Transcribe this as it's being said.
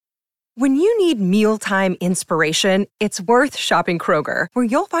When you need mealtime inspiration, it's worth shopping Kroger, where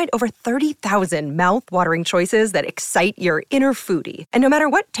you'll find over 30,000 mouth-watering choices that excite your inner foodie. And no matter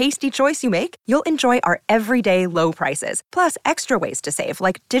what tasty choice you make, you'll enjoy our everyday low prices, plus extra ways to save,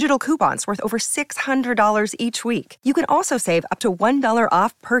 like digital coupons worth over $600 each week. You can also save up to $1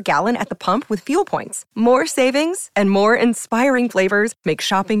 off per gallon at the pump with fuel points. More savings and more inspiring flavors make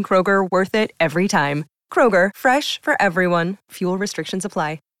shopping Kroger worth it every time. Kroger, fresh for everyone. Fuel restrictions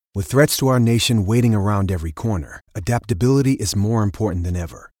apply. With threats to our nation waiting around every corner, adaptability is more important than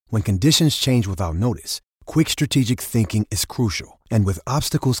ever. When conditions change without notice, quick strategic thinking is crucial. And with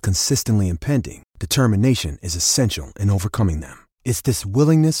obstacles consistently impending, determination is essential in overcoming them. It's this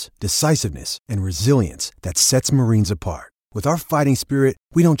willingness, decisiveness, and resilience that sets Marines apart. With our fighting spirit,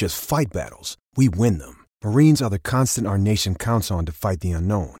 we don't just fight battles, we win them. Marines are the constant our nation counts on to fight the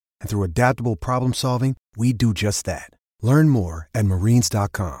unknown. And through adaptable problem solving, we do just that. Learn more at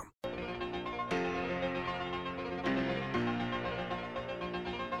marines.com.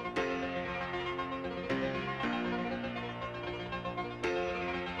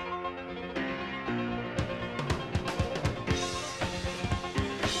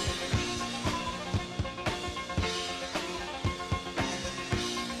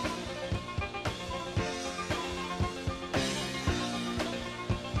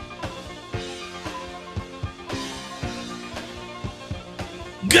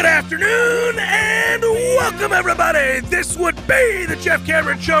 Good afternoon and welcome, everybody. This would be the Jeff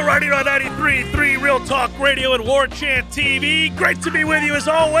Cameron Show right here on 93.3 Real Talk Radio and War Chant TV. Great to be with you as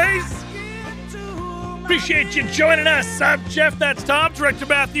always. Appreciate you joining us. I'm Jeff, that's Tom, Director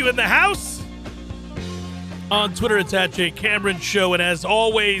Matthew in the house. On Twitter, it's at J Cameron Show. And as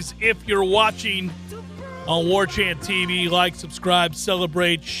always, if you're watching on War Chant TV, like, subscribe,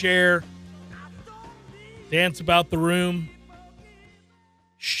 celebrate, share, dance about the room.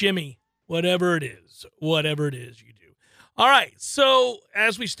 Shimmy, whatever it is you do. All right, so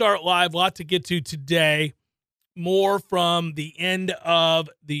as we start live, a lot to get to today. More from the end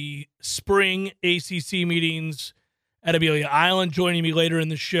of the spring ACC meetings at Amelia Island. Joining me later in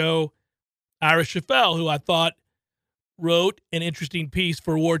the show, Ira Schoffel, who I thought wrote an interesting piece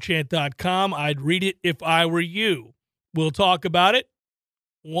for warchant.com. I'd read it if I were you. We'll talk about it.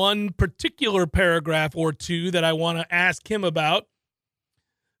 One particular paragraph or two that I want to ask him about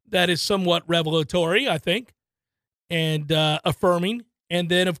that is somewhat revelatory, I think, and affirming. And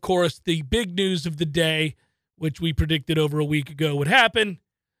then, of course, the big news of the day, which we predicted over a week ago would happen.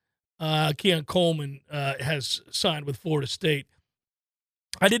 Coleman has signed with Florida State.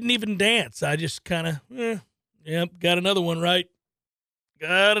 I didn't even dance. I just kind of, got another one right.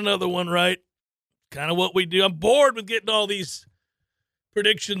 Kind of what we do. I'm bored with getting all these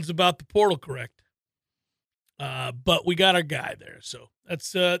predictions about the portal correct. But we got our guy there, so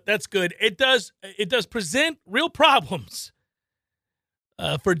that's good. It does present real problems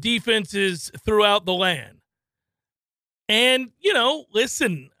for defenses throughout the land. And,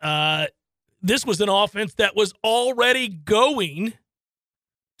 listen, this was an offense that was already going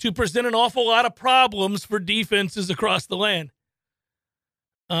to present an awful lot of problems for defenses across the land.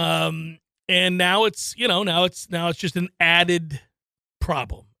 And now it's just an added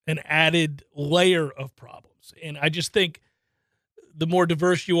problem, an added layer of problems. And I just think the more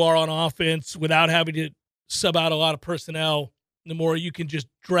diverse you are on offense without having to sub out a lot of personnel, the more you can just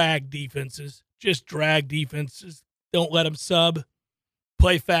drag defenses. Don't let them sub.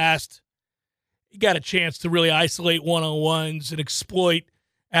 Play fast. You got a chance to really isolate one-on-ones and exploit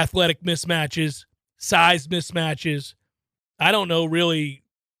athletic mismatches, size mismatches. I don't know, really.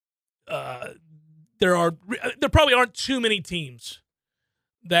 There probably aren't too many teams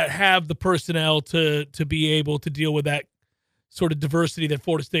that have the personnel to be able to deal with that sort of diversity that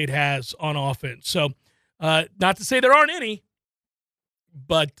Florida State has on offense. So not to say there aren't any,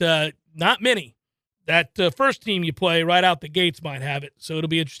 but not many. That first team you play right out the gates might have it. So it'll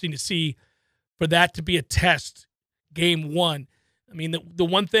be interesting to see for that to be a test game one. I mean, the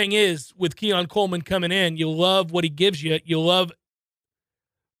one thing is with Coleman coming in, you love what he gives you. You love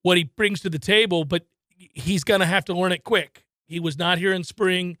what he brings to the table, but he's going to have to learn it quick. He was not here in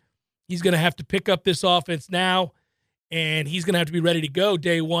spring. He's going to have to pick up this offense now, and he's going to have to be ready to go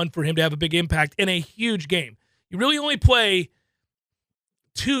day one for him to have a big impact in a huge game. You really only play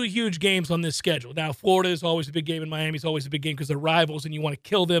two huge games on this schedule. Now, Florida is always a big game, and Miami is always a big game because they're rivals, and you want to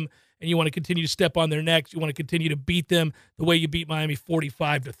kill them, and you want to continue to step on their necks. You want to continue to beat them the way you beat Miami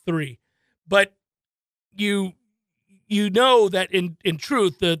 45-3. But you know that in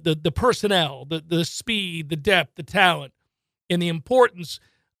truth, the personnel, the speed, the depth, the talent, and the importance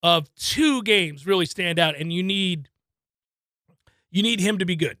of two games really stand out, and you need him to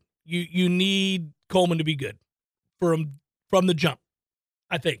be good. You need Coleman to be good from the jump,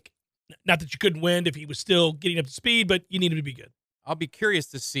 I think. Not that you couldn't win if he was still getting up to speed, but you need him to be good. I'll be curious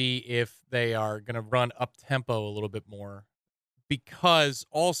to see if they are going to run up-tempo a little bit more, because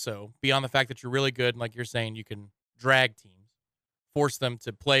also, beyond the fact that you're really good, and like you're saying, you can drag teams, force them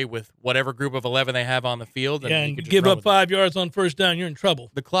to play with whatever group of 11 they have on the field. And you give up 5 yards on first down, you're in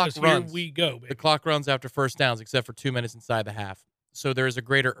trouble. The clock runs. Here we go, baby. The clock runs after first downs, except for 2 minutes inside the half. So there is a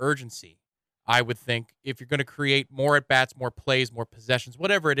greater urgency, I would think, if you're going to create more at-bats, more plays, more possessions,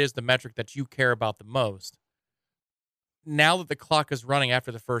 whatever it is, the metric that you care about the most. Now that the clock is running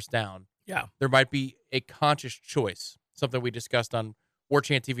after the first down, there might be a conscious choice, something we discussed on War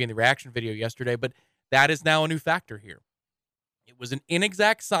Chant TV in the reaction video yesterday, but that is now a new factor here. It was an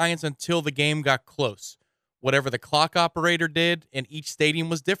inexact science until the game got close. Whatever the clock operator did in each stadium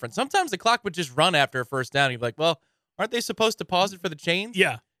was different. Sometimes the clock would just run after a first down. You'd be like, well, aren't they supposed to pause it for the chains?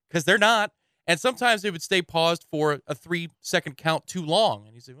 Yeah. Because they're not. And sometimes it would stay paused for a 3-second count too long.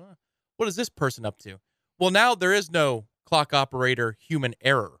 And you say, well, what is this person up to? Well, now there is no clock operator human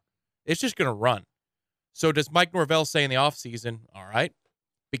error. It's just going to run. So does Mike Norvell say in the offseason, all right,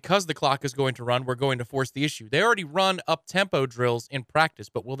 because the clock is going to run, we're going to force the issue. They already run up-tempo drills in practice,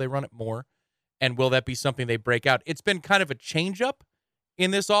 but will they run it more? And will that be something they break out? It's been kind of a change-up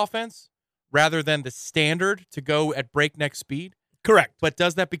in this offense rather than the standard to go at breakneck speed. Correct. But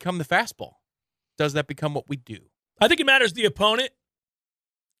does that become the fastball? Does that become what we do? I think it matters the opponent.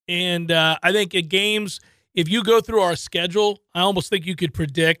 And I think in games, if you go through our schedule, I almost think you could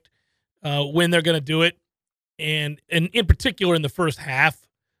predict when they're going to do it. And in particular in the first half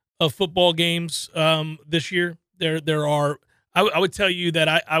of football games this year, there are I would tell you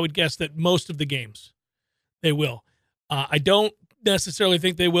that I would guess that most of the games they will. I don't necessarily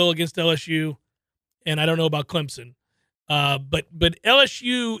think they will against LSU, and I don't know about Clemson. But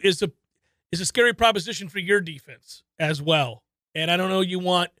LSU is a scary proposition for your defense as well. And I don't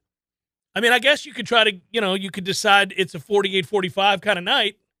know I guess you could try to, you could decide it's a 48-45 kind of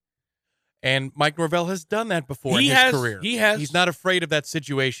night. And Mike Norvell has done that before in his career. He has. He's not afraid of that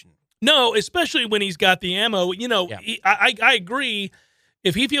situation. No, especially when he's got the ammo. I agree.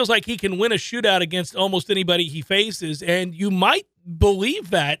 If he feels like he can win a shootout against almost anybody he faces, and you might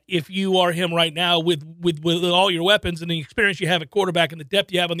believe that if you are him right now with all your weapons and the experience you have at quarterback and the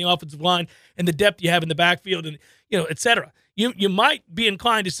depth you have on the offensive line and the depth you have in the backfield and, et cetera. You might be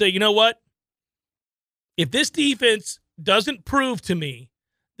inclined to say, you know what? If this defense doesn't prove to me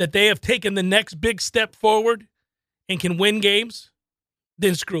that they have taken the next big step forward and can win games,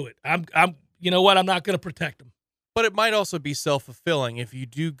 then screw it. I'm not going to protect them. But it might also be self-fulfilling if you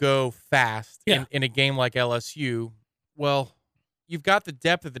do go fast in a game like LSU. Well, you've got the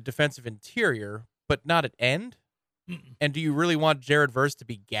depth of the defensive interior, but not at end. Mm-mm. And do you really want Jared Verse to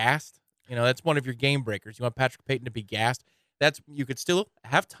be gassed? That's one of your game breakers. You want Patrick Payton to be gassed. You could still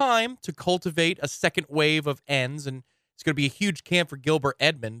have time to cultivate a second wave of ends, and it's going to be a huge camp for Gilbert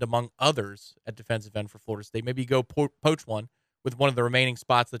Edmond, among others, at defensive end for Florida State. Maybe you go poach one with one of the remaining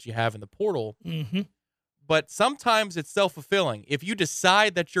spots that you have in the portal. Mm-hmm. But sometimes it's self-fulfilling. If you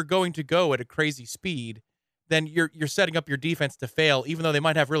decide that you're going to go at a crazy speed, then you're setting up your defense to fail, even though they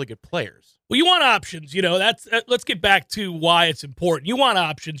might have really good players. Well, you want options. Let's get back to why it's important. You want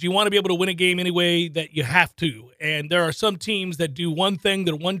options. You want to be able to win a game any way that you have to. And there are some teams that do one thing.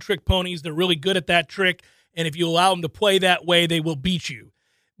 They're one-trick ponies. They're really good at that trick. And if you allow them to play that way, they will beat you.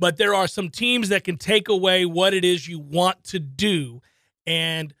 But there are some teams that can take away what it is you want to do.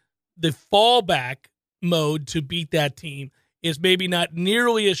 And the fallback mode to beat that team is maybe not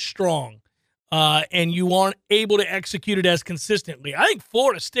nearly as strong. And you aren't able to execute it as consistently. I think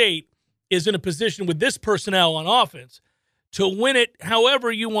Florida State is in a position with this personnel on offense to win it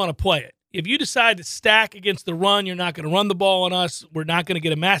however you want to play it. If you decide to stack against the run, you're not going to run the ball on us. We're not going to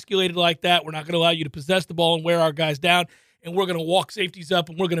get emasculated like that. We're not going to allow you to possess the ball and wear our guys down. And we're going to walk safeties up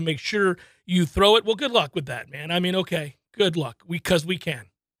and we're going to make sure you throw it. Well, good luck with that, man. Okay, good luck because we can.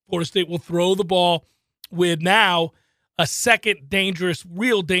 Florida State will throw the ball with now a second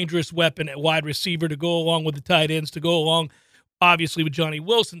real dangerous weapon at wide receiver to go along with the tight ends, to go along, obviously, with Johnny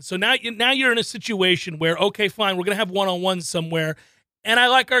Wilson. So now you're in a situation where, okay, fine, we're going to have one-on-ones somewhere, and I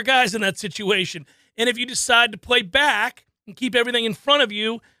like our guys in that situation. And if you decide to play back and keep everything in front of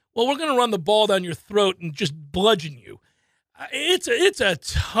you, well, we're going to run the ball down your throat and just bludgeon you. It's a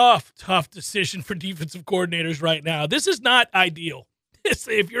tough decision for defensive coordinators right now. This is not ideal.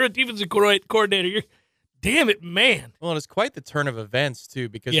 If you're a defensive coordinator, damn it, man. Well, it's quite the turn of events, too,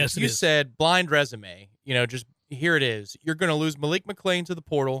 because yes, if you said blind resume, just here it is. You're going to lose Malik McClain to the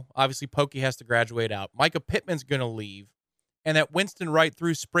portal. Obviously, Pokey has to graduate out. Micah Pittman's going to leave. and that Winston Wright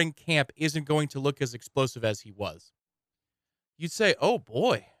through spring camp isn't going to look as explosive as he was. You'd say, oh,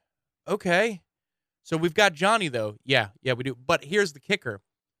 boy, okay. So we've got Johnny, though. Yeah, we do. But here's the kicker.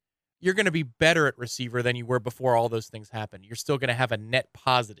 You're going to be better at receiver than you were before all those things happened. You're still going to have a net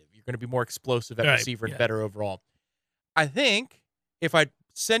positive. You're going to be more explosive at receiver and better overall. I think if I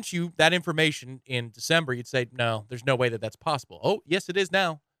sent you that information in December, you'd say, no, there's no way that that's possible. Oh, yes, it is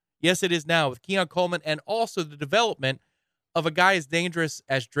now. Yes, it is now with Keon Coleman and also the development of a guy as dangerous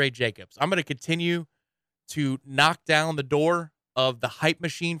as Dre Jacobs. I'm going to continue to knock down the door of the hype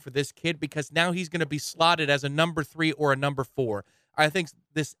machine for this kid because now he's going to be slotted as a number 3 or a number 4. I think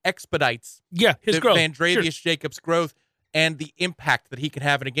this expedites his growth. Vandravius Jacobs' growth and the impact that he can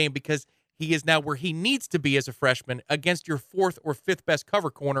have in a game because he is now where he needs to be as a freshman against your 4th or 5th best cover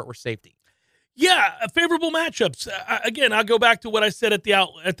corner or safety. Yeah, favorable matchups. Again, I'll go back to what I said at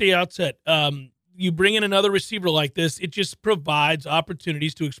the outset. You bring in another receiver like this, it just provides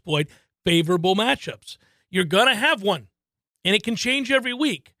opportunities to exploit favorable matchups. You're going to have one, and it can change every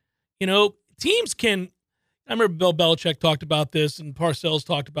week. Teams can – I remember Bill Belichick talked about this, and Parcells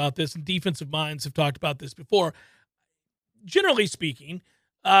talked about this, and defensive minds have talked about this before. Generally speaking,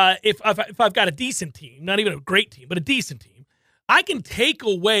 if I've got a decent team, not even a great team, but a decent team, I can take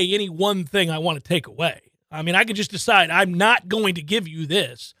away any one thing I want to take away. I mean, I can just decide I'm not going to give you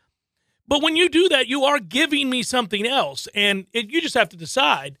this. But when you do that, you are giving me something else. And you just have to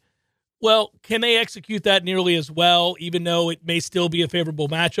decide, well, can they execute that nearly as well, even though it may still be a favorable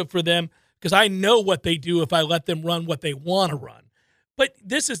matchup for them? Because I know what they do if I let them run what they want to run. But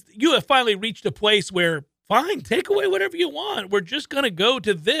you have finally reached a place where, fine, take away whatever you want. We're just going to go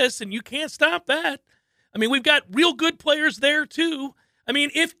to this, and you can't stop that. I mean, we've got real good players there, too. I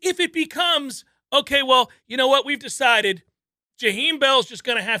mean, if it becomes, okay, well, you know what? We've decided Jaheim Bell's just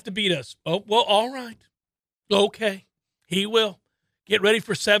going to have to beat us. Oh, well, all right. Okay. He will. Get ready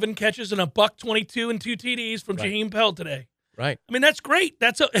for 7 catches and $122 and 2 TDs from Jaheim Bell today. Right. I mean, that's great.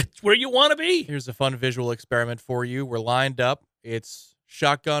 It's where you want to be. Here's a fun visual experiment for you. We're lined up. It's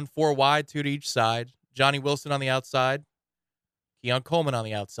shotgun, 4 wide, 2 to each side. Johnny Wilson on the outside. Keon Coleman on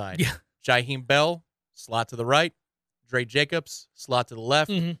the outside. Yeah. Jaheim Bell, slot to the right. Dre Jacobs, slot to the left.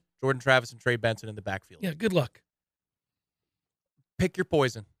 Mm-hmm. Jordan Travis and Trey Benson in the backfield. Yeah, good luck. Pick your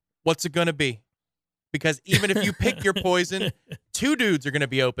poison. What's it going to be? Because even if you pick your poison, 2 dudes are going to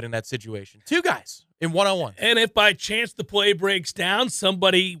be open in that situation. 2 guys in one-on-one. And if by chance the play breaks down,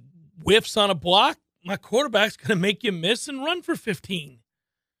 somebody whiffs on a block, my quarterback's going to make you miss and run for 15.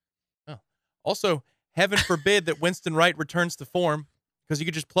 Oh. Also, heaven forbid that Winston Wright returns to form because you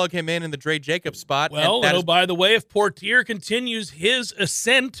could just plug him in the Dre Jacobs spot. Well, by the way, if Portier continues his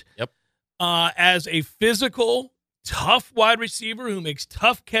ascent as a physical, tough wide receiver who makes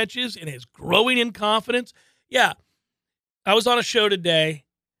tough catches and is growing in confidence. Yeah, I was on a show today,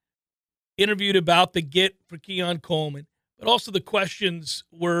 interviewed about the get for Keon Coleman, but also the questions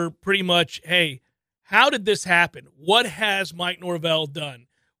were pretty much, hey, how did this happen? What has Mike Norvell done?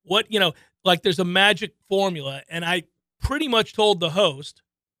 Like there's a magic formula, and I pretty much told the host,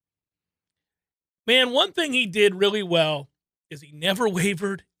 man, one thing he did really well is he never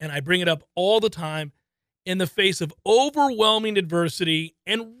wavered, and I bring it up all the time, in the face of overwhelming adversity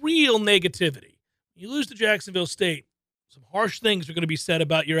and real negativity. You lose to Jacksonville State, some harsh things are going to be said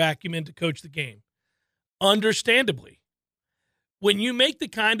about your acumen to coach the game. Understandably. When you make the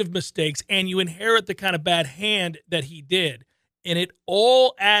kind of mistakes and you inherit the kind of bad hand that he did, and it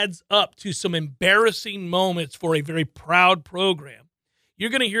all adds up to some embarrassing moments for a very proud program,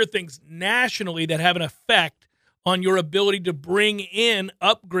 you're going to hear things nationally that have an effect on your ability to bring in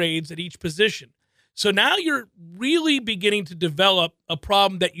upgrades at each position. So now you're really beginning to develop a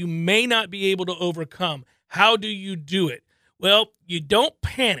problem that you may not be able to overcome. How do you do it? Well, you don't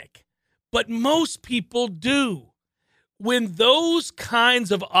panic, but most people do. When those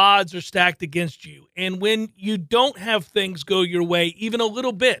kinds of odds are stacked against you, and when you don't have things go your way even a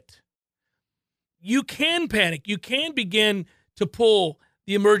little bit, you can panic. You can begin to pull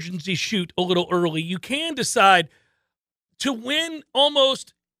the emergency chute a little early. You can decide to win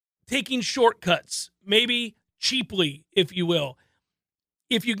almost taking shortcuts, maybe cheaply, if you will,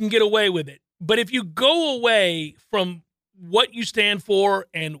 if you can get away with it. But if you go away from what you stand for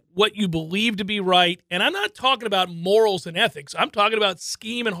and what you believe to be right, and I'm not talking about morals and ethics, I'm talking about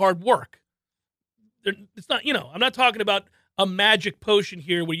scheme and hard work. It's not, I'm not talking about a magic potion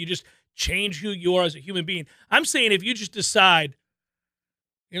here where you just change who you are as a human being. I'm saying if you just decide,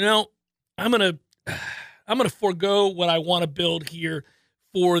 I'm gonna forego what I want to build here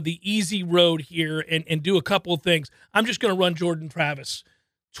for the easy road here and do a couple of things. I'm just going to run Jordan Travis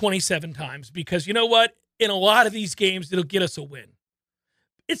 27 times because you know what? in a lot of these games that'll get us a win.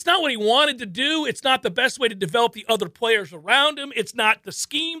 It's not what he wanted to do. It's not the best way to develop the other players around him. It's not the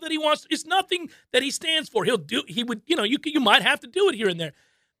scheme that he wants. It's nothing that he stands for. You might have to do it here and there.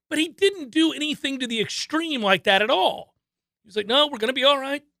 But he didn't do anything to the extreme like that at all. He's like, no, we're going to be all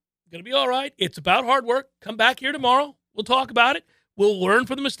right. Going to be all right. It's about hard work. Come back here tomorrow. We'll talk about it. We'll learn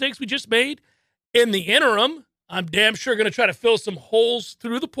from the mistakes we just made. In the interim, I'm damn sure going to try to fill some holes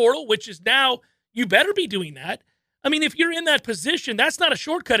through the portal, which is now, you better be doing that. I mean, if you're in that position, that's not a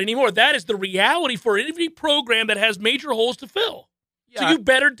shortcut anymore. That is the reality for every program that has major holes to fill. Yeah, so you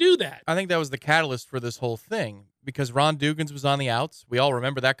better do that. I think that was the catalyst for this whole thing because Ron Dugans was on the outs. We all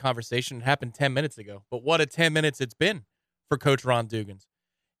remember that conversation. It happened 10 minutes ago. But what a 10 minutes it's been for Coach Ron Dugans.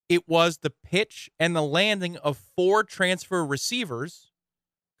 It was the pitch and the landing of 4 transfer receivers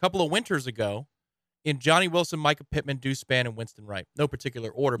a couple of winters ago in Johnny Wilson, Micah Pittman, Deuce Spann, and Winston Wright. No particular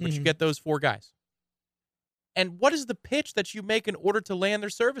order, but you get those 4 guys. And what is the pitch that you make in order to land their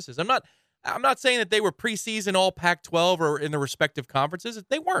services? I'm not saying that they were preseason all Pac-12 or in the respective conferences.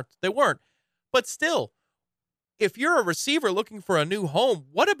 They weren't. But still, if you're a receiver looking for a new home,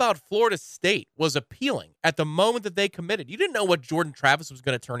 what about Florida State was appealing at the moment that they committed? You didn't know what Jordan Travis was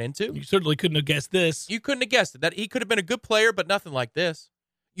going to turn into. You certainly couldn't have guessed this. You couldn't have guessed it. That he could have been a good player, but nothing like this.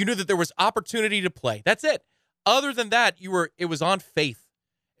 You knew that there was opportunity to play. That's it. Other than that, it was on faith.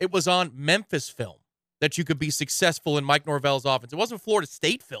 It was on Memphis film that you could be successful in Mike Norvell's offense. It wasn't Florida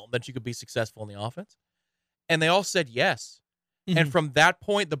State film that you could be successful in the offense. And they all said yes. Mm-hmm. And from that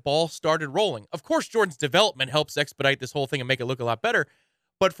point, the ball started rolling. Of course, Jordan's development helps expedite this whole thing and make it look a lot better.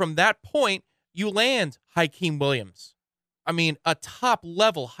 But from that point, you land Hakeem Williams. I mean, a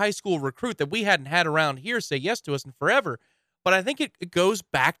top-level high school recruit that we hadn't had around here say yes to us in forever. But I think it goes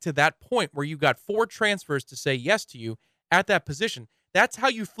back to that point where you got 4 transfers to say yes to you at that position. That's how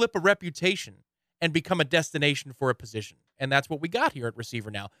you flip a reputation and become a destination for a position. And that's what we got here at receiver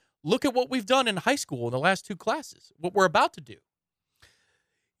now. Look at what we've done in high school in the last 2 classes, what we're about to do.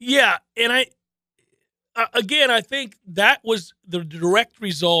 Yeah, and I think that was the direct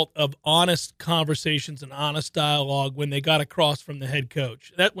result of honest conversations and honest dialogue when they got across from the head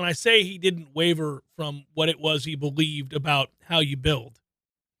coach. That when I say he didn't waver from what it was he believed about how you build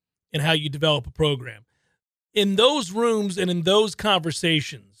and how you develop a program. In those rooms and in those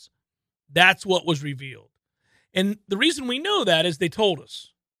conversations, that's what was revealed. And the reason we know that is they told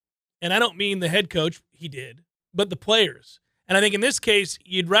us. And I don't mean the head coach, he did, but the players. And I think in this case,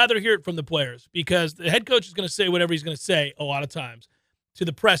 you'd rather hear it from the players because the head coach is going to say whatever he's going to say a lot of times to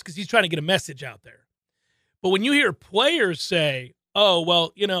the press because he's trying to get a message out there. But when you hear players say, oh,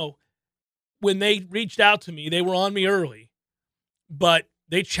 well, when they reached out to me, they were on me early, but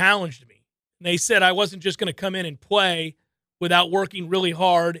they challenged me. And they said I wasn't just going to come in and play without working really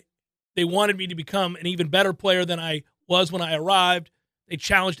hard. They wanted me to become an even better player than I was when I arrived. They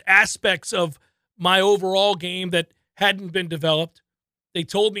challenged aspects of my overall game that hadn't been developed. They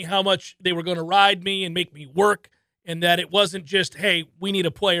told me how much they were going to ride me and make me work, and that it wasn't just, hey, we need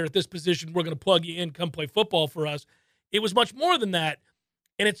a player at this position. We're going to plug you in, come play football for us. It was much more than that.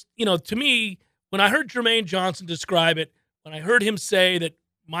 And it's, to me, when I heard Jermaine Johnson describe it, when I heard him say that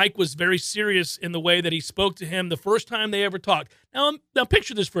Mike was very serious in the way that he spoke to him the first time they ever talked. Now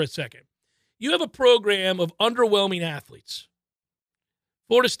picture this for a second. You have a program of underwhelming athletes.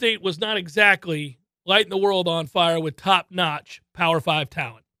 Florida State was not exactly lighting the world on fire with top-notch Power 5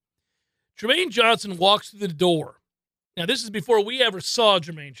 talent. Jermaine Johnson walks through the door. Now, this is before we ever saw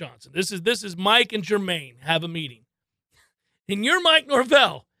Jermaine Johnson. This is Mike and Jermaine have a meeting. And you're Mike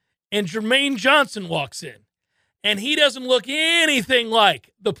Norvell, and Jermaine Johnson walks in. And he doesn't look anything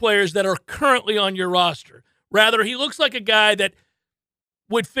like the players that are currently on your roster. Rather, he looks like a guy that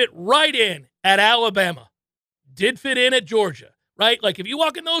would fit right in at Alabama, did fit in at Georgia, right? Like if you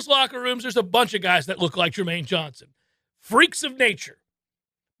walk in those locker rooms, there's a bunch of guys that look like Jermaine Johnson. Freaks of nature.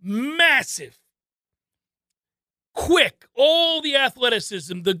 Massive. Quick. All the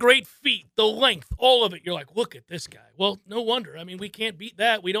athleticism, the great feet, the length, all of it. You're like, look at this guy. Well, no wonder. I mean, we can't beat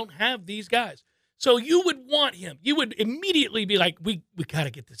that. We don't have these guys. So you would want him. You would immediately be like, we got to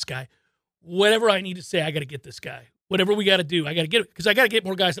get this guy. Whatever I need to say, I got to get this guy. Whatever we got to do, I got to get it. Because I got to get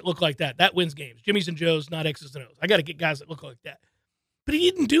more guys that look like that. That wins games. Jimmy's and Joe's, not X's and O's. I got to get guys that look like that. But he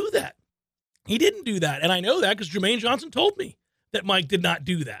didn't do that. He didn't do that. And I know that because Jermaine Johnson told me that Mike did not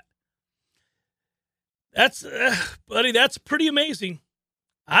do that. That's, buddy, that's pretty amazing.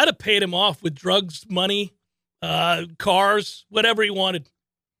 I'd have paid him off with drugs, money, cars, whatever he wanted.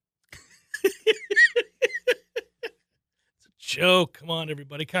 It's a joke. Come on,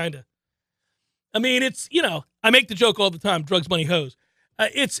 everybody, kind of. I mean, it's, I make the joke all the time, drugs, money, hoes.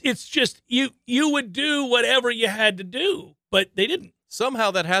 It's just you would do whatever you had to do, but they didn't.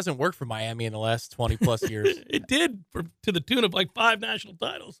 Somehow that hasn't worked for Miami in the last 20-plus years. It did, to the tune of like 5 national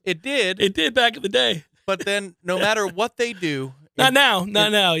titles. It did. It did back in the day. But then no matter what they do. Not now. This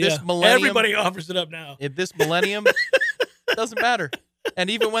Yeah. millennium, Everybody offers it up now. In this millennium, it doesn't matter. And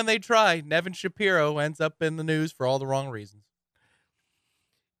even when they try, Nevin Shapiro ends up in the news for all the wrong reasons.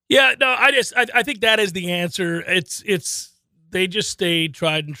 Yeah, no, I think that is the answer. It's they just stayed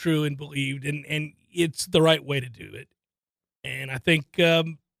tried and true and believed, and it's the right way to do it. And I think,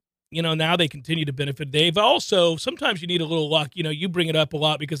 now they continue to benefit. They've also, sometimes you need a little luck. You bring it up a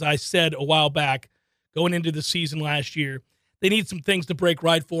lot because I said a while back, going into the season last year, they need some things to break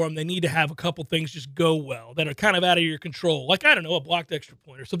right for them. They need to have a couple things just go well that are kind of out of your control. Like, I don't know, a blocked extra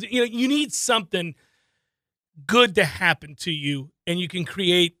point or something. You need something good to happen to you, and you can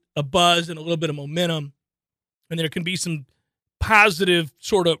create a buzz and a little bit of momentum, and there can be some positive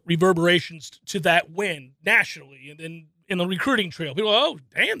sort of reverberations to that win nationally. And then in the recruiting trail, people go, oh,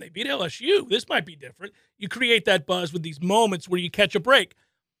 damn, they beat LSU. This might be different. You create that buzz with these moments where you catch a break.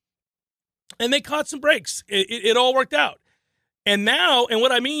 And they caught some breaks. It all worked out. And now, and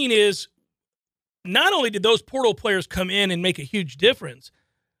what I mean is, not only did those portal players come in and make a huge difference,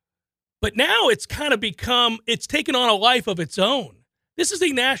 but now it's kind of it's taken on a life of its own. This is a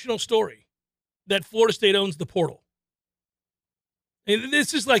national story that Florida State owns the portal. And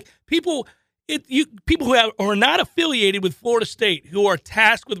this is like people who are not affiliated with Florida State, who are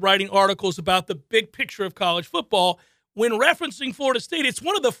tasked with writing articles about the big picture of college football, when referencing Florida State, it's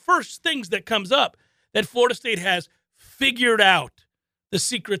one of the first things that comes up, that Florida State has figured out the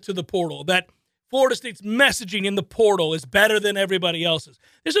secret to the portal, that Florida State's messaging in the portal is better than everybody else's.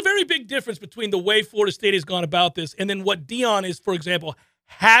 There's a very big difference between the way Florida State has gone about this and then what Deion is, for example,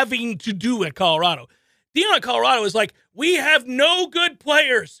 having to do at Colorado. Deion at Colorado is like, we have no good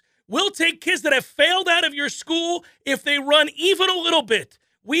players. We'll take kids that have failed out of your school if they run even a little bit.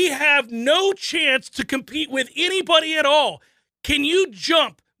 We have no chance to compete with anybody at all. Can you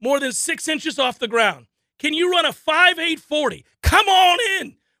jump more than 6 inches off the ground? Can you run a 5.8 40? Come on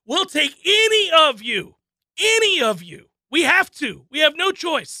in. We'll take any of you. Any of you. We have to. We have no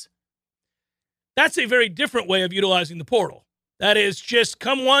choice. That's a very different way of utilizing the portal. That is just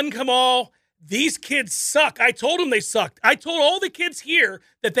come one, come all. These kids suck. I told them they sucked. I told all the kids here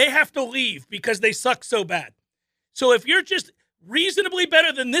that they have to leave because they suck so bad. So if you're just reasonably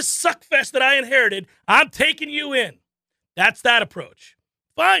better than this suck fest that I inherited, I'm taking you in. That's that approach.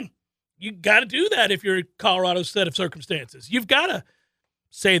 Fine. You got to do that if you're in Colorado's set of circumstances. You've got to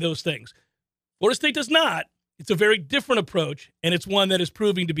say those things. Florida State does not. It's a very different approach, and it's one that is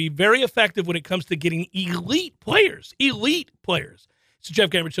proving to be very effective when it comes to getting elite players. Elite players. It's Jeff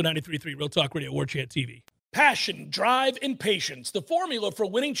Cameron, Show 93.3, Real Talk Radio, War Chant TV. Passion, drive, and patience. The formula for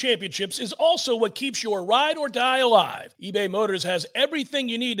winning championships is also what keeps your ride or die alive. eBay Motors has everything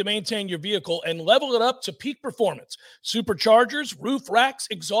you need to maintain your vehicle and level it up to peak performance. Superchargers, roof racks,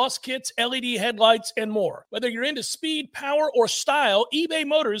 exhaust kits, LED headlights, and more. Whether you're into speed, power, or style, eBay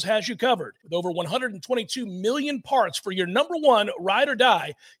Motors has you covered. With over 122 million parts for your number one ride or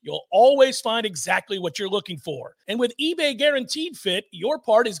die, you'll always find exactly what you're looking for. And with eBay Guaranteed Fit, your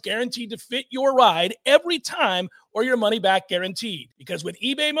part is guaranteed to fit your ride every time, or your money back guaranteed. Because with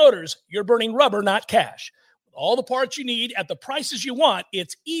eBay Motors, you're burning rubber, not cash. With all the parts you need at the prices you want,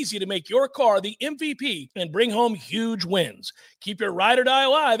 it's easy to make your car the MVP and bring home huge wins. Keep your ride or die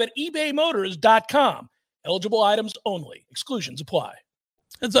alive at ebaymotors.com. Eligible items only. Exclusions apply.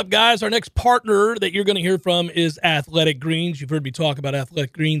 What's up, guys? Our next partner that you're going to hear from is Athletic Greens. You've heard me talk about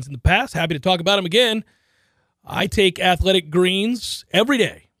Athletic Greens in the past. Happy to talk about them again. I take Athletic Greens every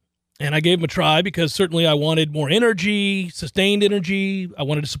day. And I gave them a try because certainly I wanted more energy, sustained energy. I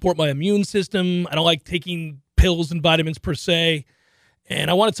wanted to support my immune system. I don't like taking pills and vitamins per se. And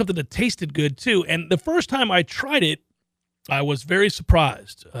I wanted something that tasted good too. And the first time I tried it, I was very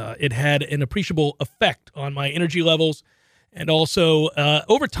surprised. It had an appreciable effect on my energy levels. And also,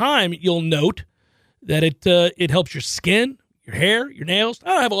 over time, you'll note that it helps your skin, your hair, your nails. I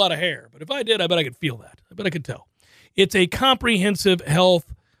don't have a lot of hair, but if I did, I bet I could feel that. I bet I could tell. It's a comprehensive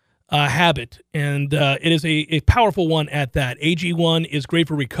health habit, and it is a powerful one at that. AG1 is great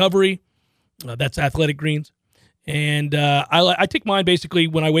for recovery. That's Athletic Greens. And I take mine basically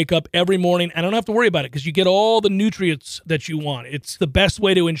when I wake up every morning. I don't have to worry about it because you get all the nutrients that you want. It's the best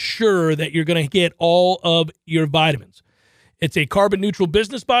way to ensure that you're going to get all of your vitamins. It's a carbon-neutral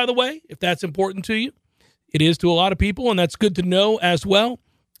business, by the way, if that's important to you. It is to a lot of people, and that's good to know as well.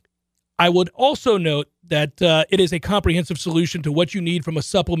 I would also note that it is a comprehensive solution to what you need from a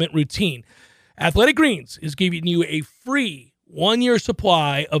supplement routine. Athletic Greens is giving you a free 1-year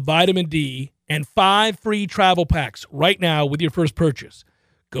supply of vitamin D and 5 free travel packs right now with your first purchase.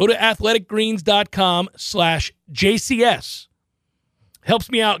 Go to athleticgreens.com/JCS.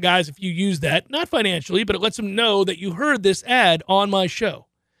 Helps me out, guys, if you use that. Not financially, but it lets them know that you heard this ad on my show.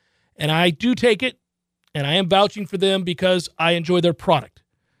 And I do take it, and I am vouching for them because I enjoy their product.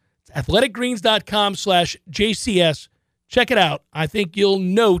 It's athleticgreens.com/JCS. Check it out. I think you'll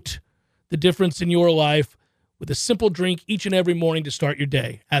note the difference in your life with a simple drink each and every morning to start your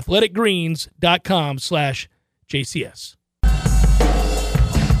day. athleticgreens.com/JCS.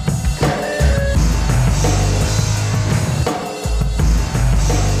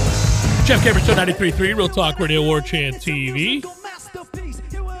 Jeff Cameron, Show 93.3, Real Talk Radio, War Chant TV.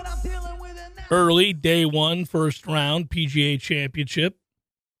 Early, day one, first round, PGA Championship.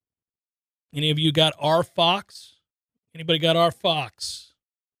 Any of you got our Fox? Anybody got our Fox?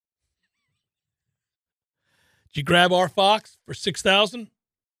 Did you grab our Fox for $6,000?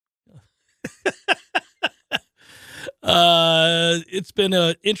 It's been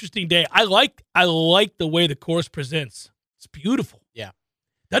an interesting day. I like the way the course presents. It's beautiful. Yeah.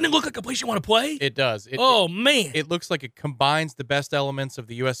 Doesn't it look like a place you want to play? It does. Man. It looks like it combines the best elements of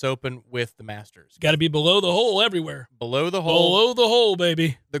the U.S. Open with the Masters. Got to be below the hole everywhere. Below the hole. Below the hole,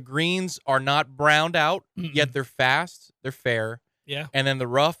 baby. The greens are not browned out, yet they're fast. They're fair. Yeah. And then the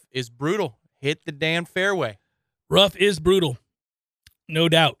rough is brutal. Hit the damn fairway. Rough is brutal. No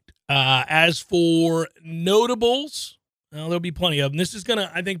doubt. As for notables, well, there'll be plenty of them. This is going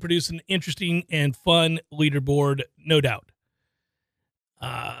to, I think, produce an interesting and fun leaderboard, no doubt.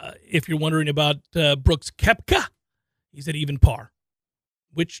 If you're wondering about Brooks Koepka, he's at even par,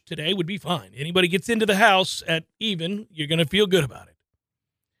 which today would be fine. Anybody gets into the house at even, you're going to feel good about it.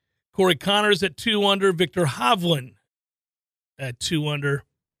 Corey Connors at 2 under. Victor Hovland at 2 under.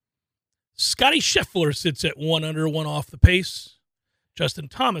 Scotty Scheffler sits at 1 under, 1 off the pace. Justin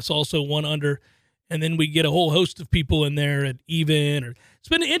Thomas also 1 under. And then we get a whole host of people in there at even. It's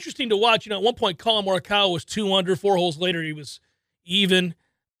been interesting to watch. At one point, Colin Morikawa was 2 under. 4 holes later, he was even.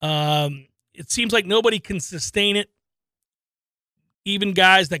 It seems like nobody can sustain it. Even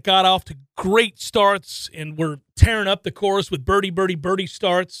guys that got off to great starts and were tearing up the course with birdie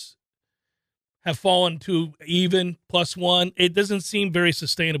starts have fallen to even +1. It doesn't seem very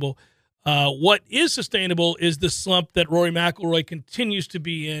sustainable. What is sustainable is the slump that Rory McIlroy continues to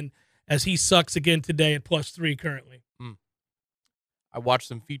be in as he sucks again today at +3 currently. I watched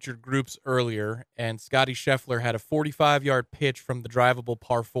some featured groups earlier, and Scotty Scheffler had a 45-yard pitch from the drivable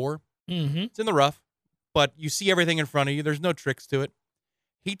par 4. Mm-hmm. It's in the rough, but you see everything in front of you. There's no tricks to it.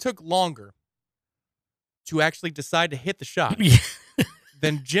 He took longer to actually decide to hit the shot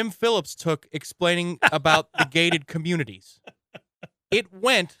than Jim Phillips took explaining about the gated communities. It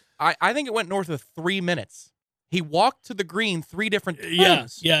went, I think it went north of 3 minutes. He walked to the green 3 different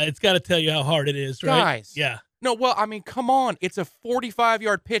times. Yeah, it's got to tell you how hard it is, right? Guys. Yeah. No, well, I mean, come on. It's a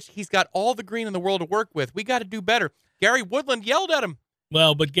 45-yard pitch. He's got all the green in the world to work with. We got to do better. Gary Woodland yelled at him.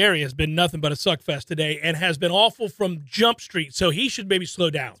 Well, but Gary has been nothing but a suckfest today and has been awful from Jump Street, so he should maybe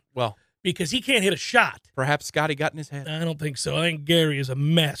slow down. Well, because he can't hit a shot. Perhaps Scotty got in his head. I don't think so. I think Gary is a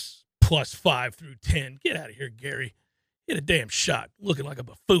mess. +5 through 10. Get out of here, Gary. Hit a damn shot. Looking like a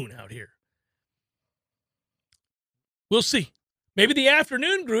buffoon out here. We'll see. Maybe the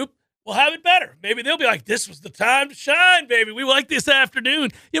afternoon group will have it better. Maybe they'll be like, this was the time to shine, baby. We like this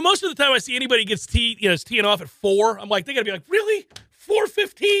afternoon. Most of the time I see anybody gets is teeing off at 4. I'm like, they got to be like, really?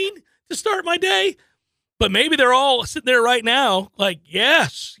 4:15 to start my day? But maybe they're all sitting there right now like,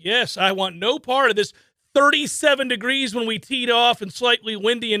 yes, I want no part of this 37 degrees when we teed off and slightly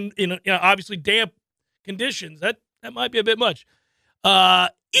windy and obviously damp conditions. That might be a bit much.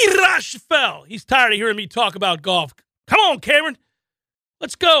 Irash fell. He's tired of hearing me talk about golf. Come on, Cameron.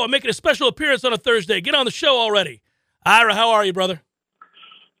 Let's go. I'm making a special appearance on a Thursday. Get on the show already. Ira, how are you, brother?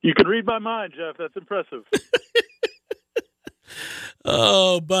 You can read my mind, Jeff. That's impressive.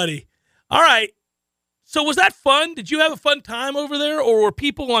 Oh, buddy. All right. So was that fun? Did you have a fun time over there, or were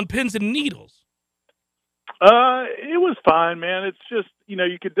people on pins and needles? It was fine, man. It's just,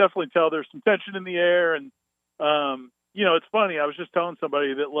 you could definitely tell there's some tension in the air. And, it's funny. I was just telling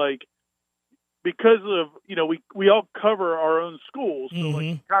somebody that, like, because of, we all cover our own schools. So, like,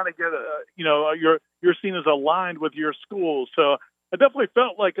 you kind of get you're seen as aligned with your school. So I definitely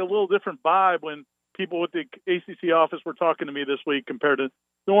felt like a little different vibe when people with the ACC office were talking to me this week compared to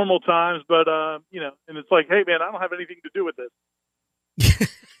normal times. But, and it's like, hey, man, I don't have anything to do with this.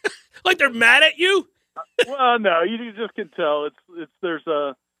 Like they're mad at you? Well, no, you just can tell.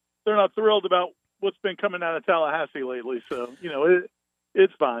 They're not thrilled about what's been coming out of Tallahassee lately. So,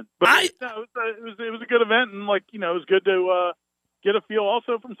 it's fine. But it was a good event, and it was good to get a feel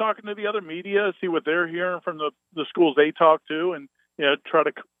also from talking to the other media, see what they're hearing from the schools they talk to, and try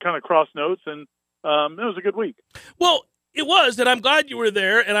to kind of cross notes. And it was a good week. Well, it was, and I'm glad you were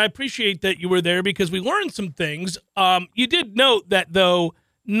there, and I appreciate that you were there because we learned some things. You did note that, though,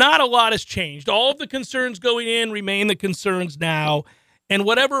 not a lot has changed. All of the concerns going in remain the concerns now, and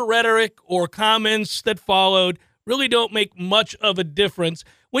whatever rhetoric or comments that followed really don't make much of a difference.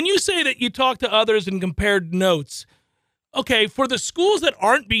 When you say that you talked to others and compared notes, okay, for the schools that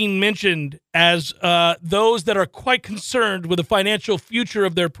aren't being mentioned as those that are quite concerned with the financial future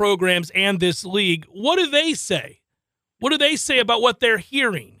of their programs and this league, what do they say? What do they say about what they're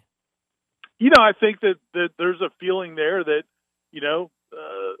hearing? I think that there's a feeling there that,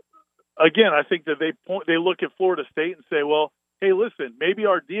 again, I think that they look at Florida State and say, well, hey, listen, maybe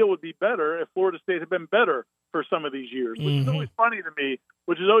our deal would be better if Florida State had been better for some of these years, which is always funny to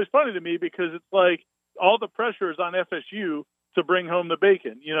me. Because it's like all the pressure is on FSU to bring home the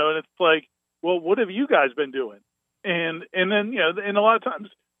bacon, and it's like, well, what have you guys been doing? And then and a lot of times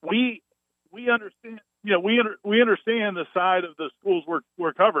we understand. We understand the side of the schools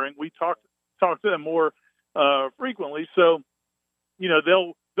we're covering. We talk to them more frequently, so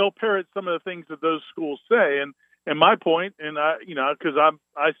they'll parrot some of the things that those schools say. And my point, and because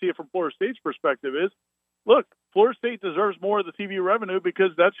I see it from Florida State's perspective, is look, Florida State deserves more of the TV revenue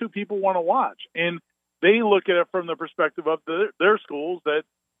because that's who people want to watch, and they look at it from the perspective of their schools that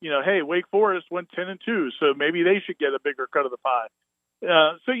hey, Wake Forest went 10-2, so maybe they should get a bigger cut of the pie.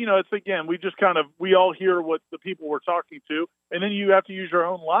 So it's again, we all hear what the people we're talking to, and then you have to use your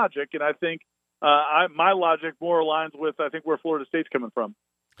own logic. And I think my logic more aligns with I think where Florida State's coming from.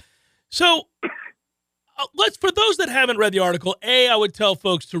 So for those that haven't read the article, I would tell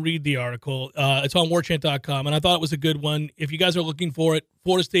folks to read the article. It's on warchant.com, and I thought it was a good one. If you guys are looking for it,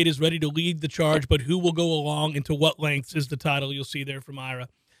 Florida State is ready to lead the charge, but who will go along and to what lengths is the title you'll see there from Ira.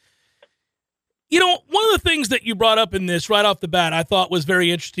 One of the things that you brought up in this right off the bat I thought was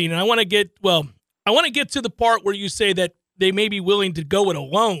very interesting, and I want to get to the part where you say that they may be willing to go it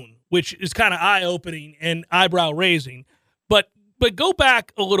alone, which is kind of eye-opening and eyebrow-raising. But go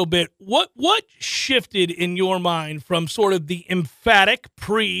back a little bit. What shifted in your mind from sort of the emphatic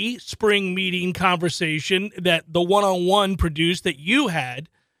pre-spring meeting conversation that the one-on-one produced that you had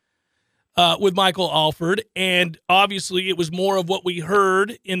with Michael Alford, and obviously it was more of what we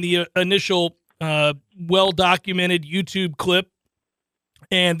heard in the initial well-documented YouTube clip,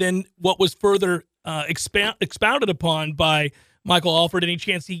 and then what was further expounded upon by Michael Alford any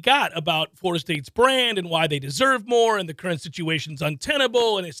chance he got about Florida State's brand and why they deserve more, and the current situation's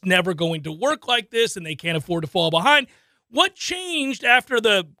untenable, and it's never going to work like this, and they can't afford to fall behind. What changed after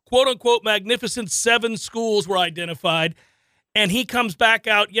the quote-unquote magnificent 7 schools were identified, and he comes back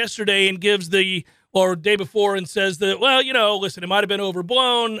out yesterday and gives or day before and says that, well, listen, it might have been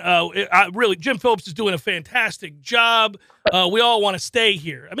overblown. Really, Jim Phillips is doing a fantastic job. We all want to stay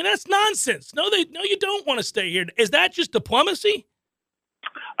here. I mean, that's nonsense. No, you don't want to stay here. Is that just diplomacy?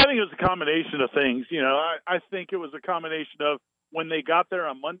 I think it was a combination of things. I think it was a combination of when they got there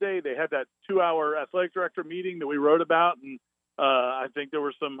on Monday, they had that 2-hour athletic director meeting that we wrote about, and I think there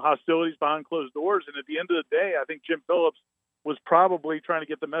were some hostilities behind closed doors. And at the end of the day, I think Jim Phillips was probably trying to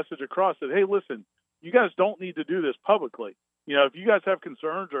get the message across that, hey, listen, you guys don't need to do this publicly. If you guys have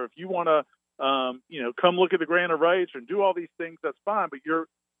concerns or if you want to, come look at the grant of rights and do all these things, that's fine. But you're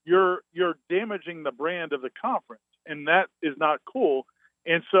damaging the brand of the conference, and that is not cool.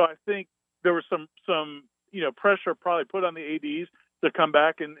 And so I think there was some pressure probably put on the ADs to come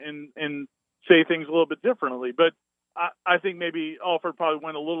back and say things a little bit differently. But I think maybe Alford probably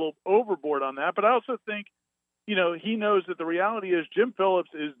went a little overboard on that. But I also think, he knows that the reality is Jim Phillips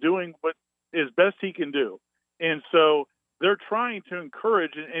is doing what is best he can do. And so they're trying to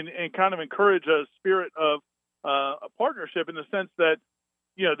encourage and kind of encourage a spirit of a partnership in the sense that,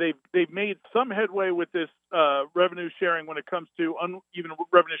 they've made some headway with this revenue sharing when it comes to uneven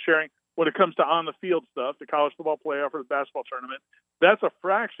revenue sharing when it comes to on the field stuff, the college football playoff or the basketball tournament. That's a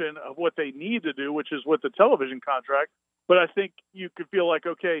fraction of what they need to do, which is with the television contract. But I think you could feel like,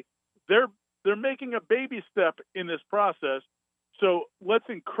 okay, they're making a baby step in this process. So let's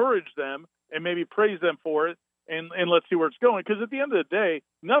encourage them and maybe praise them for it, and let's see where it's going. Because at the end of the day,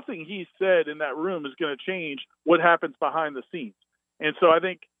 nothing he said in that room is going to change what happens behind the scenes. And so I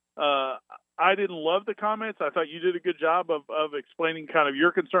think I didn't love the comments. I thought you did a good job of explaining kind of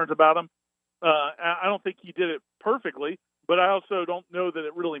your concerns about them. I don't think he did it perfectly, but I also don't know that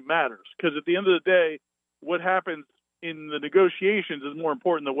it really matters. Because at the end of the day, what happens in the negotiations is more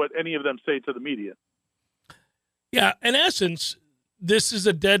important than what any of them say to the media. Yeah, in essence, this is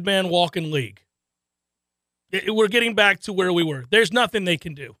a dead man walking league. We're getting back to where we were. There's nothing they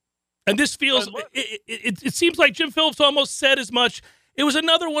can do. And this feels, it seems like Jim Phillips almost said as much. It was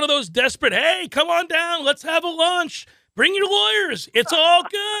another one of those desperate, hey, come on down, let's have a lunch. Bring your lawyers. It's all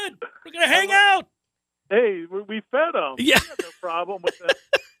good. We're going to hang out. Hey, we fed them. Yeah. We had no problem with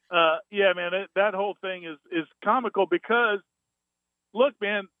that. Yeah, man, that whole thing is comical because, look,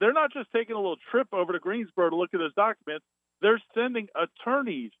 man, they're not just taking a little trip over to Greensboro to look at those documents. They're sending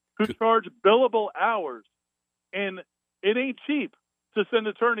attorneys who charge billable hours. And it ain't cheap to send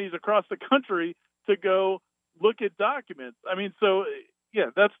attorneys across the country to go look at documents. I mean, so, yeah,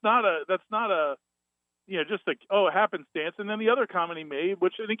 that's not a just a happenstance. And then the other comment he made,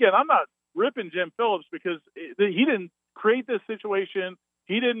 which, and again, I'm not ripping Jim Phillips because he didn't create this situation.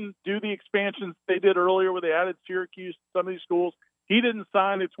 He didn't do the expansions they did earlier where they added Syracuse to some of these schools. He didn't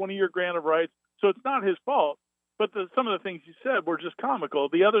sign a 20-year grant of rights. So it's not his fault. But some of the things he said were just comical.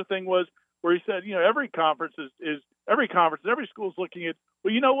 The other thing was where he said, every conference every school is looking at,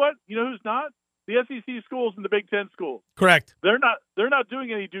 well, you know what? You know who's not? The SEC schools and the Big Ten schools. Correct. They're not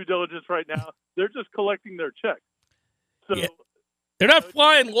doing any due diligence right now. They're just collecting their checks. So yeah. They're not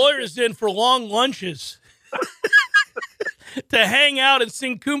flying lawyers in for long lunches to hang out and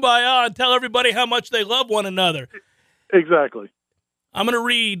sing Kumbaya and tell everybody how much they love one another. Exactly. I'm going to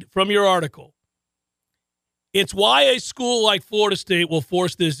read from your article. It's why a school like Florida State will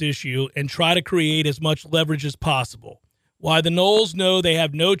force this issue and try to create as much leverage as possible. Why the Noles know they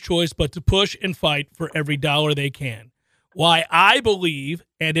have no choice but to push and fight for every dollar they can. Why I believe,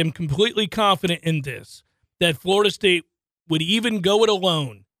 and am completely confident in this, that Florida State would even go it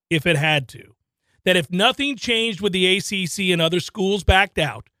alone if it had to. That if nothing changed with the ACC and other schools backed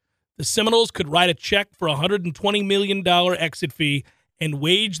out, the Seminoles could write a check for a $120 million exit fee and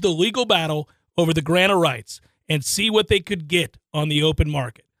wage the legal battle over the grant of rights and see what they could get on the open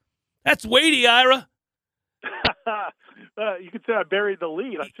market. That's weighty, Ira. You could say I buried the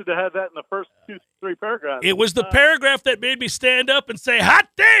lead. I should have had that in the first 2-3 paragraphs. It was the paragraph that made me stand up and say, hot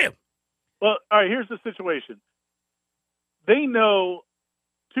damn! Well, all right, here's the situation. They know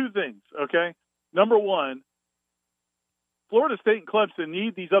two things, okay? Number one, Florida State and Clemson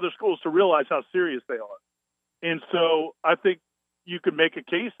need these other schools to realize how serious they are. And so I think you could make a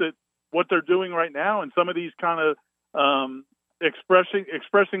case that what they're doing right now and some of these kind of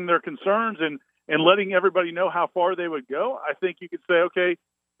expressing their concerns and letting everybody know how far they would go, I think you could say, okay,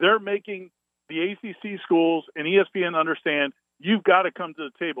 they're making the ACC schools and ESPN understand you've got to come to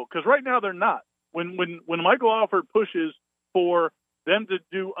the table. Because right now they're not. When Michael Alford pushes for them to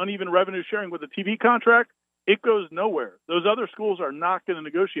do uneven revenue sharing with a TV contract, it goes nowhere. Those other schools are not going to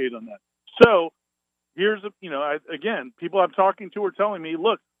negotiate on that. So here's, again, people I'm talking to are telling me,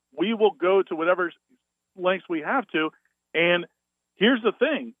 look, we will go to whatever lengths we have to. And here's the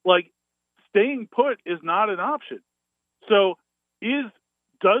thing, staying put is not an option. So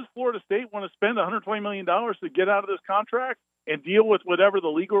does Florida State want to spend $120 million to get out of this contract and deal with whatever the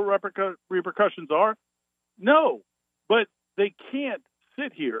legal repercussions are? No, but they can't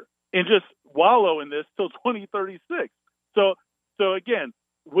sit here and just wallow in this till 2036. So again,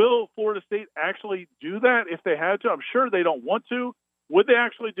 will Florida State actually do that if they had to? I'm sure they don't want to. Would they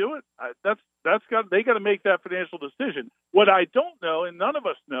actually do it? They got to make that financial decision. What I don't know, and none of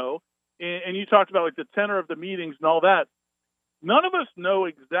us know, and you talked about the tenor of the meetings and all that. None of us know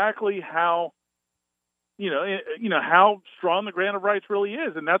exactly how, how strong the grant of rights really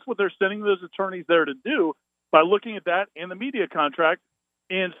is, and that's what they're sending those attorneys there to do by looking at that and the media contract.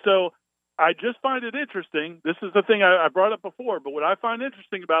 And so I just find it interesting. This is the thing I brought up before, but what I find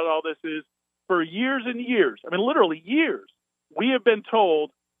interesting about all this is for years and years, literally years, we have been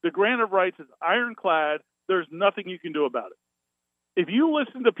told the grant of rights is ironclad. There's nothing you can do about it. If you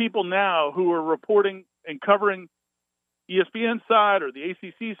listen to people now who are reporting and covering ESPN side or the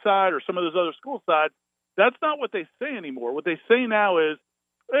ACC side or some of those other school side, that's not what they say anymore. What they say now is,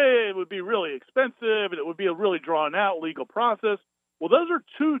 hey, it would be really expensive and it would be a really drawn out legal process. Well, those are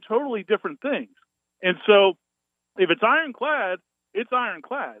two totally different things. And so if it's ironclad, it's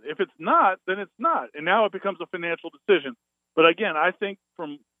ironclad. If it's not, then it's not. And now it becomes a financial decision. But again, I think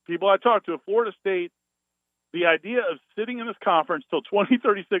from people I talked to at Florida State, the idea of sitting in this conference till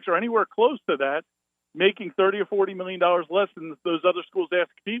 2036 or anywhere close to that, making $30 or $40 million less than those other schools they have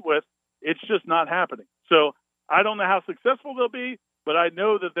to compete with, it's just not happening. So I don't know how successful they'll be, but I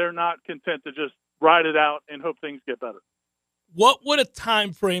know that they're not content to just ride it out and hope things get better. What would a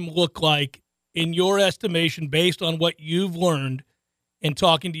time frame look like in your estimation, based on what you've learned in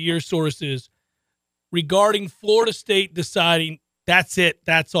talking to your sources, regarding Florida State deciding that's it,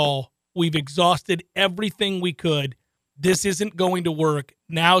 that's all, we've exhausted everything we could, this isn't going to work.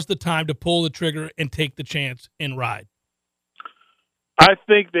 Now's the time to pull the trigger and take the chance and ride? I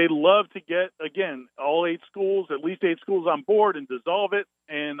think they'd love to get, again, all 8 schools, at least 8 schools on board and dissolve it.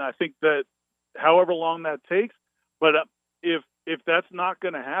 And I think that however long that takes, but if that's not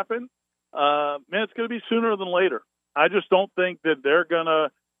going to happen, man, it's going to be sooner than later. I just don't think that they're going to,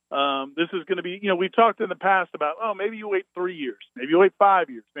 this is going to be, we've talked in the past about, maybe you wait 3 years, maybe you wait 5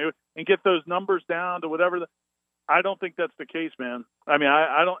 years, maybe, and get those numbers down to whatever. I don't think that's the case, man. I mean,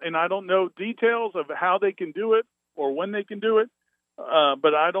 I don't know details of how they can do it or when they can do it,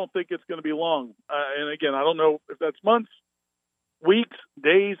 but I don't think it's going to be long. And again, I don't know if that's months, weeks,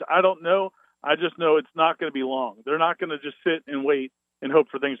 days. I don't know. I just know it's not going to be long. They're not going to just sit and wait and hope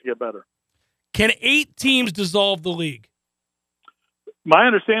for things to get better. Can 8 teams dissolve the league? My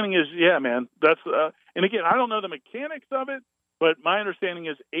understanding is, yeah, man. That's and again, I don't know the mechanics of it, but my understanding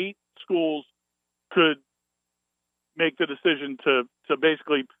is 8 schools could make the decision to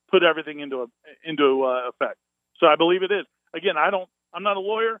basically put everything into effect. So I believe it is. Again, I'm not a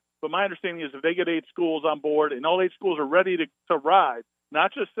lawyer, but my understanding is if they get 8 schools on board and all 8 schools are ready to ride,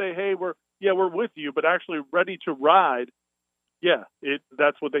 not just say, hey, we're with you, but actually ready to ride. Yeah,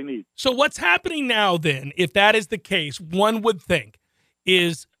 that's what they need. So what's happening now then, if that is the case, one would think,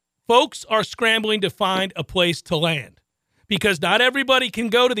 is folks are scrambling to find a place to land because not everybody can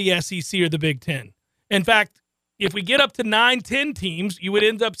go to the SEC or the Big Ten. In fact, if we get up to 9-10 teams, you would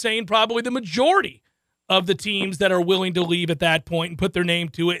end up saying probably the majority of the teams that are willing to leave at that point and put their name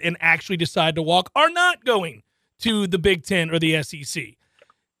to it and actually decide to walk are not going to the Big Ten or the SEC.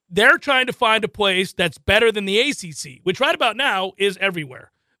 They're trying to find a place that's better than the ACC, which right about now is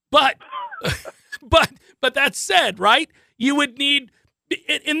everywhere. But that said, right, you would need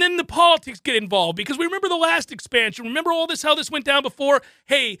 – and then the politics get involved because we remember the last expansion. Remember all this, how this went down before?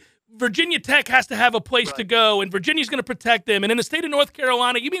 Hey, Virginia Tech has to have a place to go, and Virginia's going to protect them. And in the state of North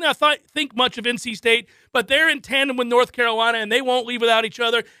Carolina, you may not think much of NC State, but they're in tandem with North Carolina, and they won't leave without each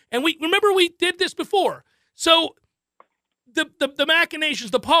other. And we did this before. So the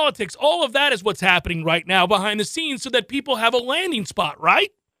machinations, the politics, all of that is what's happening right now behind the scenes so that people have a landing spot,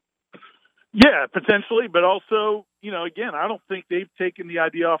 right? Yeah, potentially. But also, again, I don't think they've taken the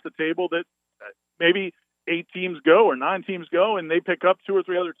idea off the table that maybe 8 teams go or 9 teams go and they pick up 2 or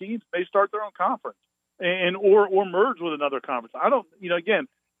 3 other teams. They start their own conference and or merge with another conference. I don't, again,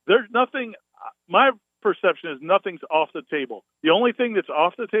 there's nothing. My perception is nothing's off the table. The only thing that's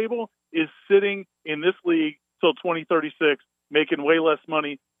off the table is sitting in this league till 2036, making way less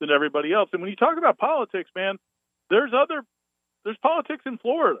money than everybody else. And when you talk about politics, man, there's politics in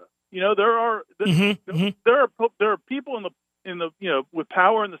Florida. There are people in the with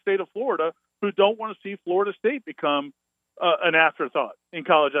power in the state of Florida who don't want to see Florida State become an afterthought in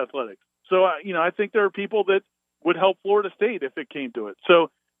college athletics. So I think there are people that would help Florida State if it came to it.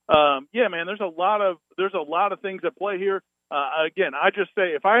 So yeah, man, there's a lot of things at play here. Again, I just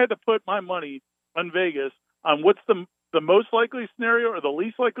say if I had to put my money on Vegas on what's the most likely scenario or the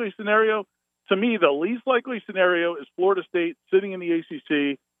least likely scenario, to me, the least likely scenario is Florida State sitting in the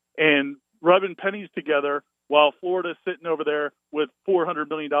ACC and rubbing pennies together while Florida's sitting over there with $400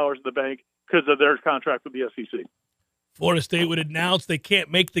 million in the bank because of their contract with the SEC. Florida State would announce they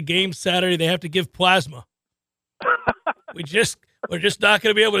can't make the game Saturday. They have to give plasma. We're just not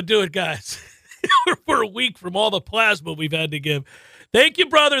going to be able to do it, guys. We're a week from all the plasma we've had to give. Thank you,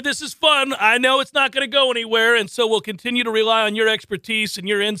 brother. This is fun. I know it's not going to go anywhere, and so we'll continue to rely on your expertise and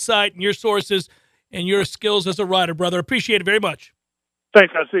your insight and your sources and your skills as a writer, brother. Appreciate it very much.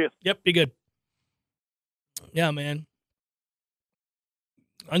 Thanks. I'll see you. Yep, be good. Yeah, man.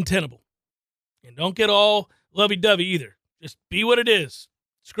 Untenable. And don't get all lovey-dovey either. Just be what it is.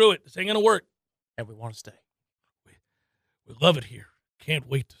 Screw it. This ain't going to work. And we want to stay. We love it here. Can't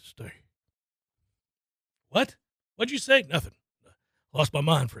wait to stay. What? What'd you say? Nothing. Lost my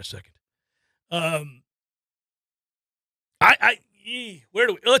mind for a second. Let's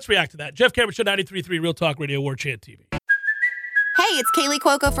react to that. Jeff Cameron Show, 93.3 Real Talk Radio, War Chant TV. Hey, it's Kaylee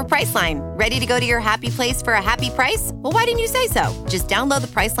Cuoco for Priceline. Ready to go to your happy place for a happy price? Well, why didn't you say so? Just download the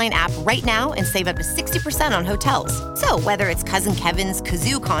Priceline app right now and save up to 60% on hotels. So whether it's Cousin Kevin's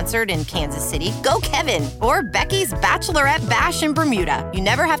Kazoo Concert in Kansas City, go Kevin, or Becky's Bachelorette Bash in Bermuda, you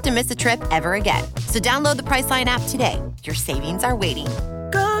never have to miss a trip ever again. So download the Priceline app today. Your savings are waiting.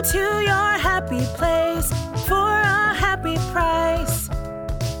 Go to your happy place for a happy price.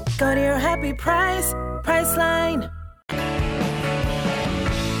 Go to your happy price, Priceline.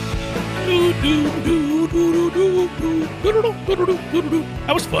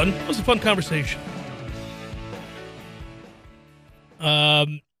 That was fun. That was a fun conversation.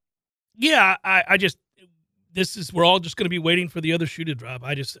 Yeah, I just we're all just going to be waiting for the other shoe to drop.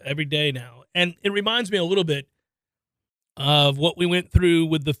 Every day now. And it reminds me a little bit of what we went through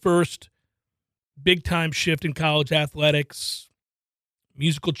with the first big time shift in college athletics,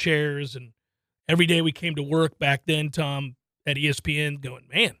 musical chairs, and every day we came to work back then, Tom, at ESPN going,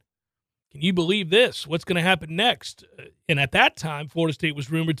 man, can you believe this? What's going to happen next? And at that time, Florida State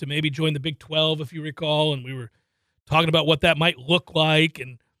was rumored to maybe join the Big 12, if you recall, and we were talking about what that might look like,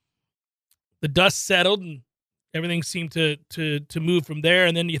 and the dust settled and everything seemed to move from there.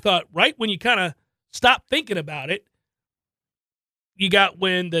 And then you thought, right when you kind of stopped thinking about it, you got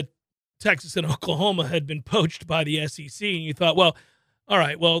when the Texas and Oklahoma had been poached by the SEC, and you thought, well, all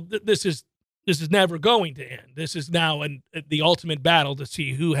right, well, this is never going to end. This is now the ultimate battle to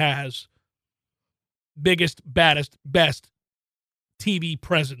see who has biggest, baddest, best TV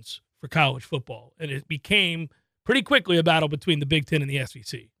presence for college football. And it became pretty quickly a battle between the Big Ten and the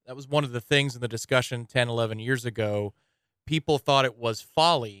SEC. That was one of the things in the discussion 10, 11 years ago. People thought it was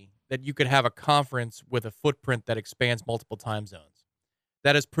folly that you could have a conference with a footprint that expands multiple time zones.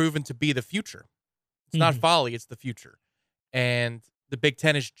 That has proven to be the future. It's not folly, it's the future. And the Big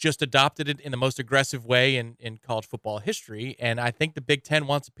Ten has just adopted it in the most aggressive way in college football history. And I think the Big Ten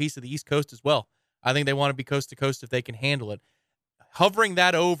wants a piece of the East Coast as well. I think they want to be coast to coast if they can handle it. Hovering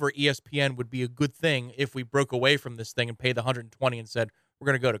that over ESPN would be a good thing if we broke away from this thing and paid the $120 and said, we're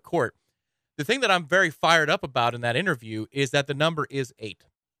going to go to court. The thing that I'm very fired up about in that interview is that the number is 8.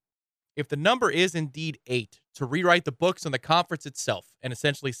 If the number is indeed 8, to rewrite the books on the conference itself and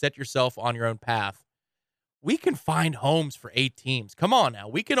essentially set yourself on your own path, we can find homes for 8 teams. Come on now.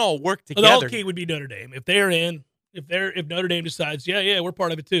 We can all work together. The whole key would be Notre Dame. If they're in, if Notre Dame decides, yeah, we're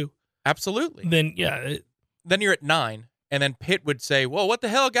part of it too. Absolutely. Then, yeah. Then you're at 9, and then Pitt would say, well, what the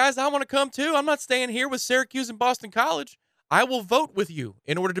hell, guys? I want to come too. I'm not staying here with Syracuse and Boston College. I will vote with you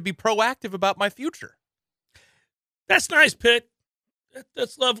in order to be proactive about my future. That's nice, Pitt.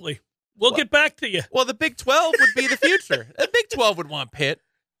 That's lovely. We'll get back to you. Well, the Big 12 would be the future. The Big 12 would want Pitt.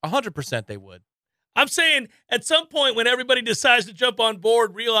 100% they would. I'm saying at some point when everybody decides to jump on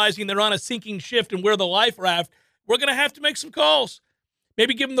board, realizing they're on a sinking ship and we're the life raft, we're going to have to make some calls.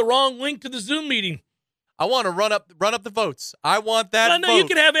 Maybe give them the wrong link to the Zoom meeting. I want to run up the votes. I want that vote. No, you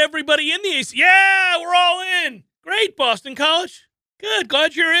can have everybody in the AC. Yeah, we're all in. Great, Boston College. Good,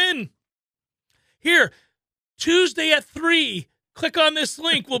 glad you're in. Here, Tuesday at 3, click on this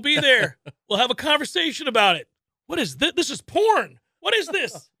link. We'll be there. We'll have a conversation about it. What is this? This is porn. What is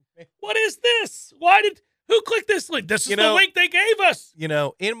this? What is this? Who clicked this link? This is the link they gave us.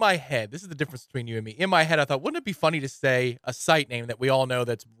 In my head, this is the difference between you and me. In my head, I thought, wouldn't it be funny to say a site name that we all know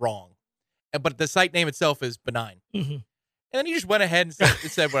that's wrong? But the site name itself is benign. Mm-hmm. And then you just went ahead and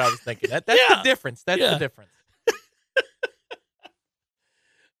said what I was thinking. That's the difference. That's the difference.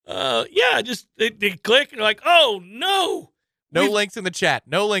 Just they click and you're like, oh, no. No links in the chat.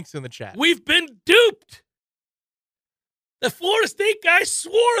 No links in the chat. We've been duped. The Florida State guy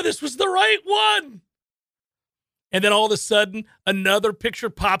swore this was the right one. And then all of a sudden, another picture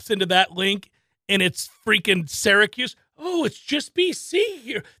pops into that link, and it's freaking Syracuse. Oh, it's just BC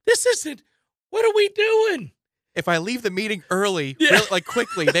here. This isn't. What are we doing? If I leave the meeting early,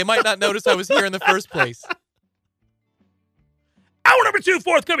 quickly, they might not notice I was here in the first place. Hour number 2,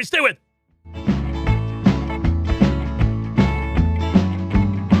 fourth coming. Stay with.